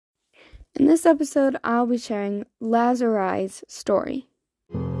In this episode, I'll be sharing Lazari's story.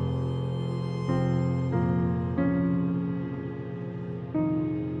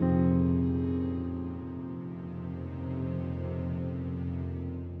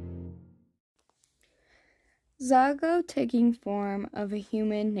 Zago, taking form of a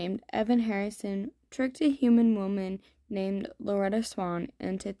human named Evan Harrison, tricked a human woman named Loretta Swan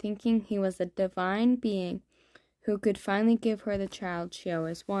into thinking he was a divine being who could finally give her the child she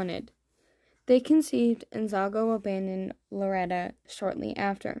always wanted. They conceived, and Zago abandoned Loretta shortly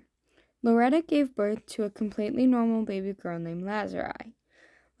after. Loretta gave birth to a completely normal baby girl named Lazari.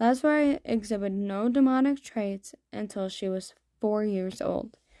 Lazari exhibited no demonic traits until she was 4 years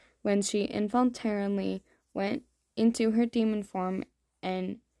old, when she involuntarily went into her demon form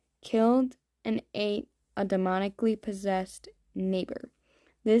and killed and ate a demonically possessed neighbor.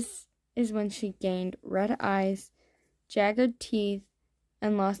 This is when she gained red eyes, jagged teeth,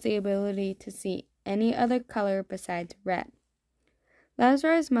 and lost the ability to see any other color besides red.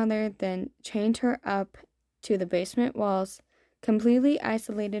 Lazari's mother then chained her up to the basement walls, completely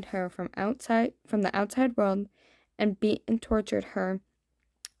isolated her from the outside world, and beat and tortured her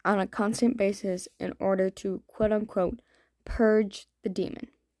on a constant basis in order to, quote-unquote, purge the demon.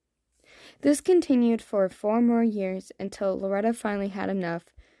 This continued for 4 more years until Loretta finally had enough,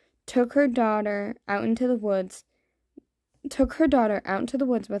 took her daughter out into the woods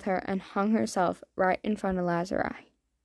with her, and hung herself right in front of Lazari.